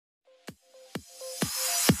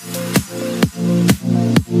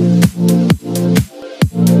Hi,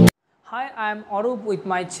 I am Arup with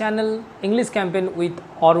my channel English Campaign with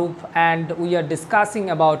Arup, and we are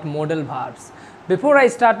discussing about modal verbs. Before I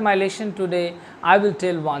start my lesson today, I will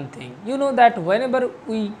tell one thing. You know that whenever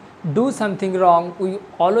we do something wrong, we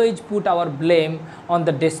always put our blame on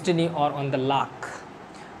the destiny or on the luck.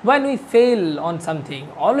 When we fail on something,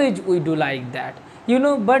 always we do like that.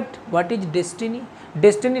 But what is destiny?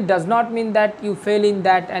 Destiny does not mean that you fail in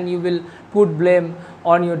that and you will put blame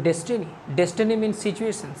on your destiny. Destiny means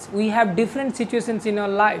situations. We have different situations in our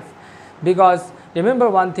life, because remember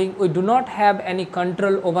one thing, we do not have any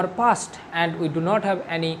control over past and we do not have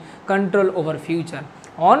any control over future.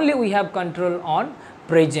 Only we have control on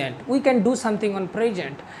present. We can do something on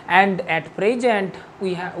present, and at present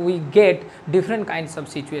we get different kinds of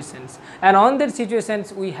situations, and on that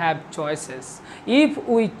situations we have choices. If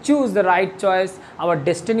we choose the right choice, our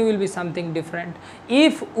destiny will be something different.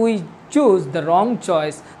 If we choose the wrong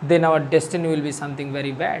choice, then our destiny will be something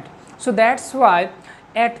very bad. So that's why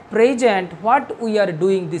at present what we are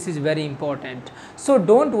doing, this is very important. So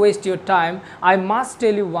don't waste your time. I must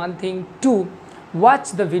tell you one thing: to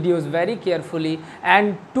watch the videos very carefully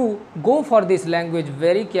and to go for this language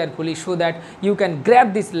very carefully, so that you can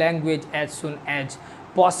grab this language as soon as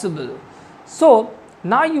possible. So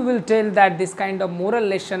now you will tell that this kind of moral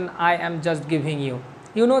lesson I am just giving you.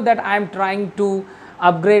 You know that I am trying to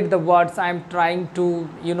upgrade the words. I am trying to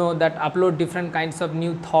that upload different kinds of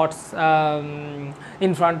new thoughts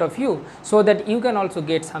in front of you, so that you can also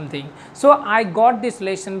get something. So I got this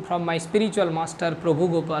lesson from my spiritual master Prabhu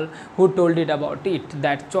Gopal, who told it about it,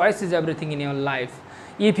 that choice is everything in your life.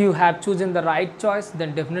 If you have chosen the right choice,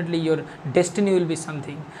 then definitely your destiny will be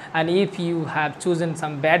something, and if you have chosen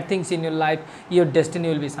some bad things in your life, your destiny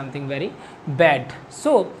will be something very bad.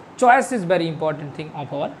 So choice is very important thing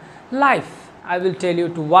of our life. I will tell you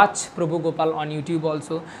to watch Prabhu Gopal on YouTube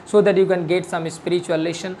also, so that you can get some spiritual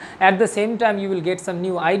lesson. At the same time, you will get some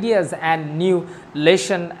new ideas and new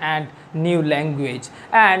lesson and new language,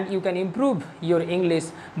 and you can improve your English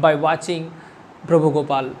by watching Prabhu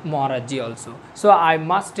Gopal Maharaj Ji also. So I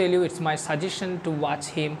must tell you, it's my suggestion to watch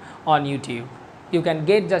him on YouTube. You can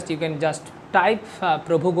just type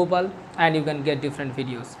Prabhu Gopal and you can get different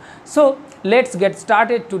videos. So let's get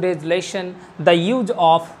started today's lesson, the use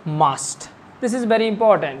of must. This is very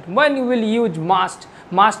important. When you will use must,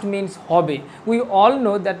 must means হবে. We all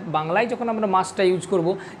know that বাংলায় যখন আমরা মাস্টটা use করব,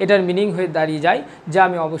 এটার meaning হয়ে দাঁড়িয়ে যায় যে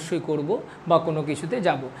আমি অবশ্যই করব বা কোনো কিছুতে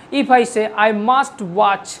যাব। If I say I must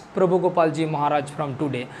watch প্রভু গোপালজি মহারাজ ফ্রম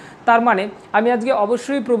টুডে, তার মানে আমি আজকে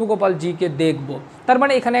অবশ্যই প্রভু গোপালজিকে দেখব। তার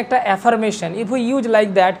মানে এখানে একটা affirmation. If we use like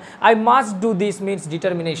that, I must do this means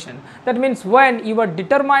determination. That means when you R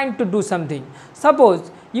determined to do something, suppose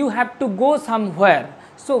you have to go somewhere.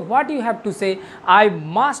 So what you have to say, I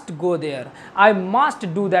must go there, I must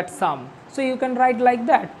do that sum. So you can write like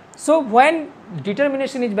that. So when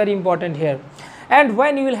determination is very important here, and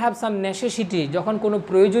when you will have some necessity, যখন কোনো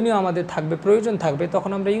প্রয়োজনীয় আমাদের থাকবে, প্রয়োজন থাকবে,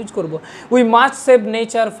 তখন আমরা use করব we must save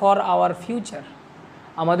nature for our future.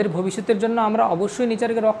 আমাদের ভবিষ্যতের জন্য আমরা অবশ্যই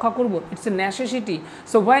নেচারকে রক্ষা করব, it's a necessity.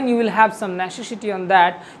 So when you will have some necessity on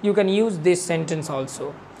that, you can use this sentence also.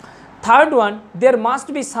 Third one, there must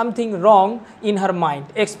be something wrong in her mind,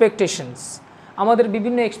 expectations. আমাদের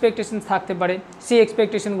বিভিন্ন expectations থাকতে পারে, সেই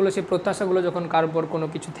এক্সপেকটেশনগুলো, সেই প্রত্যাশাগুলো যখন কারোর উপর কোনো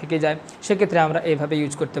কিছু থেকে যায়, সেক্ষেত্রে আমরা এইভাবে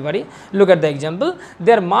ইউজ করতে পারি। Look at the example,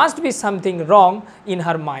 there must be something wrong in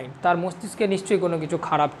her mind. তার মস্তিষ্কে নিশ্চয়ই কোনো কিছু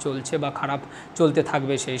খারাপ চলছে বা খারাপ চলতে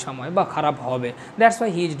থাকবে সেই সময়, বা খারাপ হবে। That's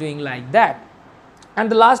why he is doing like that. And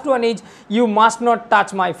the last one is you must not touch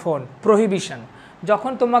my phone, prohibition.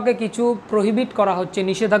 যখন তোমাকে কিছু প্রহিবিট করা হচ্ছে,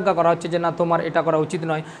 নিষেধাজ্ঞা করা হচ্ছে যে না তোমার এটা করা উচিত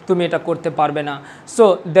নয়, তুমি এটা করতে পারবে না, so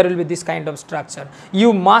there will be this kind of structure, you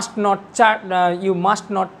must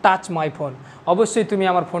not touch my phone, অবশ্যই তুমি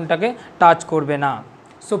আমার ফোনটাকে টাচ করবে না।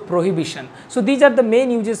 So prohibition. So these are the main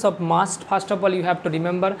uses of must. First of all you have to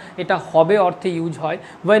remember, এটা হবে অর্থে use হয়,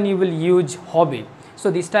 ওয়েন ইউ উইল ইউজ হবে। So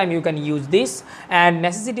this time you can use this, and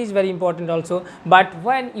necessity is very important also, but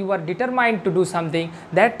when you are determined to do something,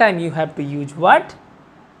 that time you have to use what?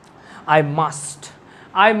 I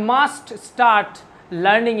must start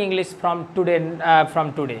learning English from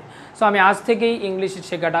today. So আমি আজ থেকেই English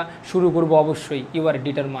শেখাটা শুরু করব অবশ্যই, you are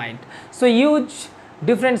determined. So use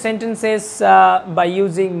different sentences by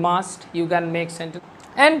using must. You can make sentence.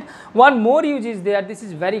 And one more use is there. This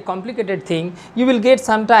is very complicated thing. You will get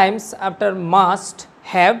sometimes after must,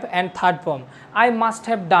 have and third form, I must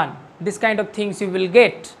have done. This kind of things you will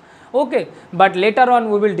get. Okay, but later on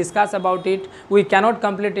we will discuss about it. We cannot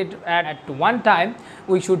complete it at one time.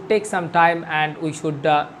 We should take some time and we should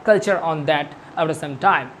culture on that after some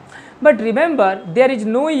time. But remember, there is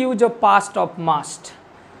no use of past of must.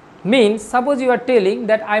 means suppose you are telling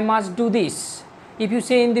that I must do this. If you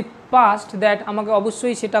say in the past that amake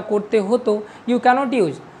obosshoi seta korte hoto, you cannot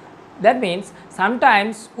use. That means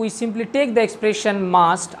sometimes we simply take the expression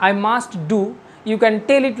must, I must do. You can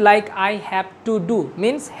tell it like I have to do,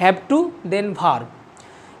 means have to then verb.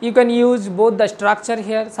 You can use both the structure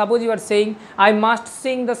here. Suppose you are saying I must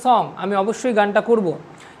sing the song, ami obosshoi ganta korbo,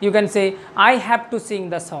 you can say I have to sing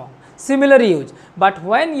the song. Similar use. But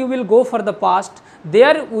when you will go for the past,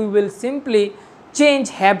 there we will simply change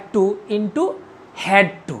have to into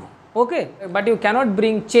had to. Okay, but you cannot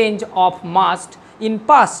bring change of must in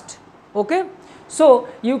past. Okay, so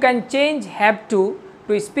you can change have to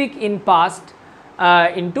speak in past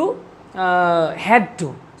into had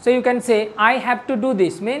to. So you can say I have to do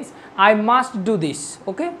this, means I must do this.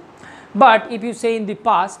 Okay, but if you say in the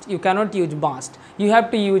past, you cannot use must. You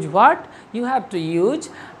have to use what? You have to use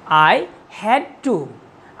I had to.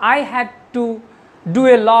 I had to do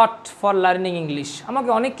a lot for learning English. আমাকে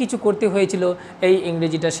অনেক কিছু করতে হয়েছিল এই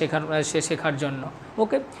ইংরেজিটা শেখার জন্য।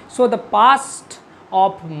 ওকে, so the past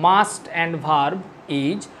of must and verb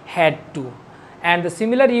is had to, and the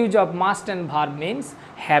similar use of must and verb means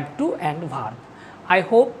have to and verb. I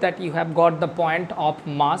hope that you have got the point of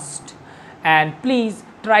must, and please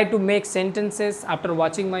try to make sentences after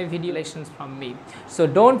watching my video lessons from me. So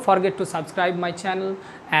don't forget to subscribe my channel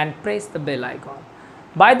and press the bell icon.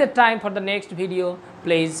 By the time for the next video,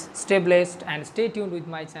 please stay blessed and stay tuned with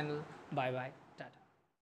my channel. Bye bye.